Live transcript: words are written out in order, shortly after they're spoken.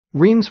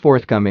Realme's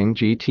forthcoming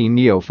GT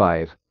Neo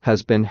 5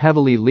 has been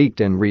heavily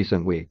leaked in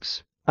recent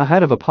weeks,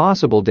 ahead of a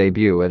possible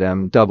debut at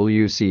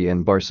MWC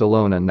in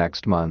Barcelona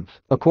next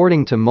month.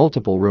 According to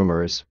multiple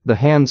rumors, the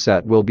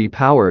handset will be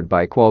powered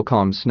by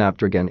Qualcomm's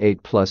Snapdragon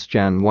 8 Plus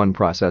Gen 1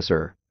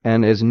 processor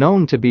and is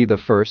known to be the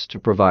first to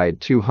provide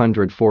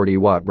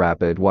 240-watt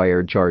rapid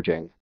wired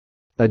charging.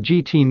 A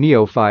GT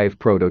Neo 5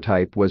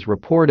 prototype was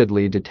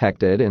reportedly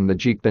detected in the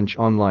Geekbench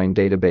online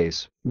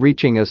database,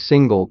 reaching a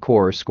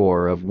single-core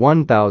score of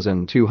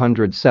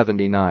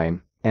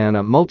 1,279 and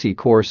a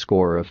multi-core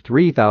score of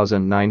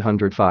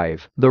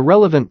 3,905. The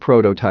relevant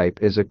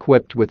prototype is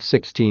equipped with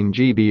 16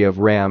 GB of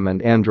RAM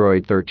and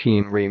Android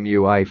 13 Realme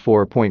UI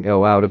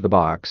 4.0 out of the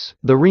box.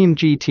 The Realme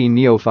GT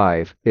Neo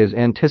 5 is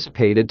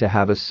anticipated to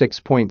have a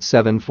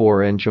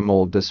 6.74-inch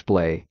AMOLED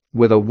display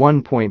with a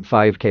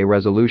 1.5k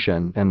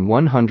resolution and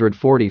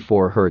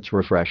 144 Hz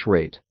refresh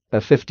rate, a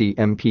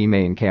 50MP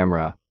main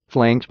camera,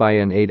 flanked by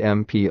an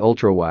 8MP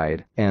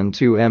ultrawide and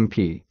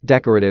 2MP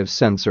decorative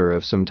sensor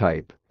of some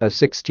type, a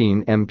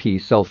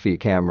 16MP selfie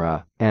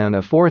camera, and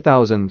a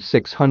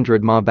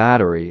 4600 mAh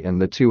battery in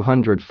the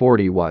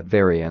 240-watt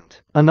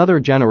variant. Another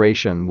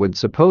generation would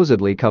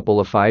supposedly couple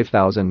a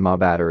 5000 mAh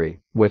battery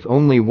with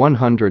only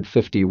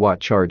 150-watt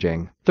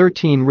charging.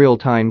 13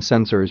 real-time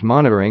sensors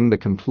monitoring the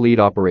complete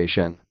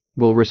operation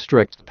will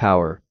restrict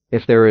power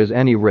if there is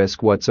any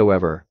risk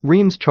whatsoever.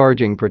 Realme's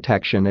charging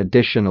protection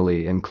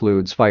additionally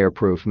includes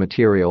fireproof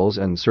materials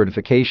and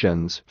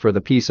certifications for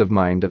the peace of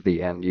mind of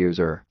the end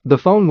user. The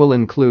phone will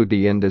include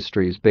the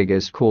industry's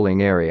biggest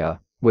cooling area,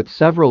 with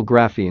several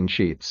graphene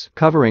sheets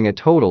covering a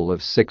total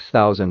of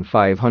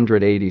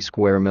 6,580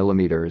 square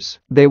millimeters.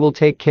 They will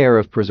take care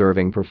of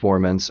preserving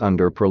performance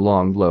under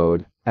prolonged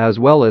load, as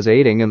well as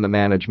aiding in the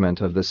management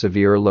of the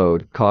severe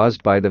load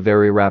caused by the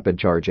very rapid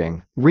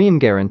charging. Realme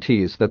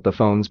guarantees that the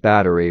phone's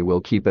battery will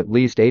keep at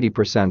least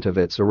 80% of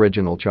its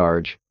original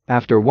charge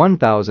after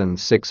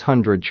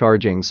 1,600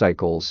 charging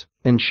cycles,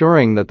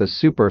 ensuring that the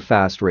super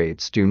fast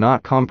rates do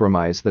not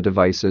compromise the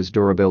device's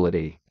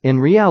durability. In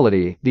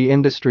reality, the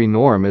industry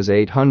norm is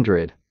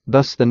 800.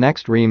 Thus the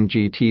next Realme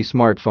GT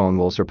smartphone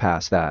will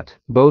surpass that.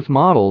 Both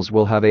models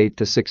will have 8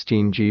 to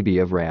 16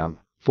 GB of RAM.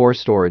 4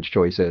 storage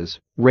choices,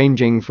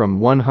 ranging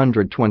from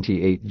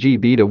 128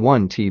 GB to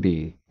 1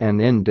 TB, an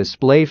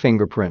in-display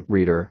fingerprint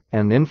reader,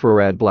 an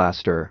infrared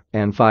blaster,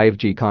 and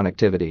 5G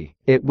connectivity.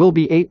 It will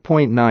be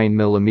 8.9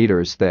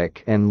 mm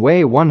thick and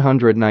weigh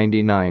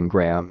 199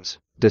 grams.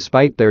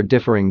 Despite their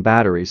differing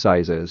battery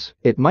sizes,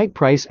 it might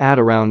price at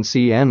around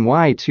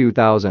CNY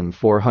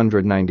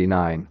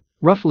 2,499.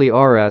 Roughly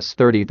Rs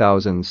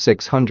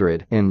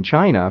 30,600 in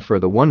China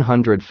for the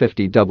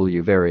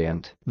 150W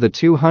variant. The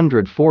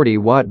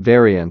 240-watt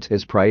variant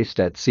is priced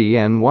at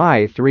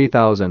CNY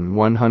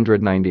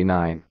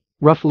 3,199.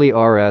 Roughly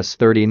Rs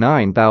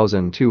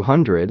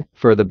 39,200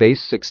 for the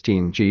base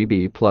 16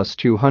 GB plus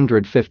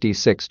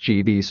 256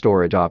 GB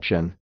storage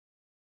option.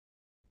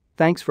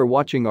 Thanks for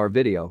watching our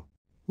video.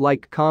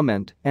 Like,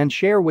 comment, and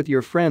share with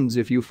your friends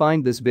if you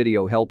find this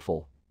video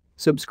helpful.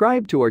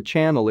 Subscribe to our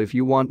channel if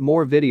you want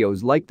more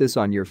videos like this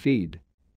on your feed.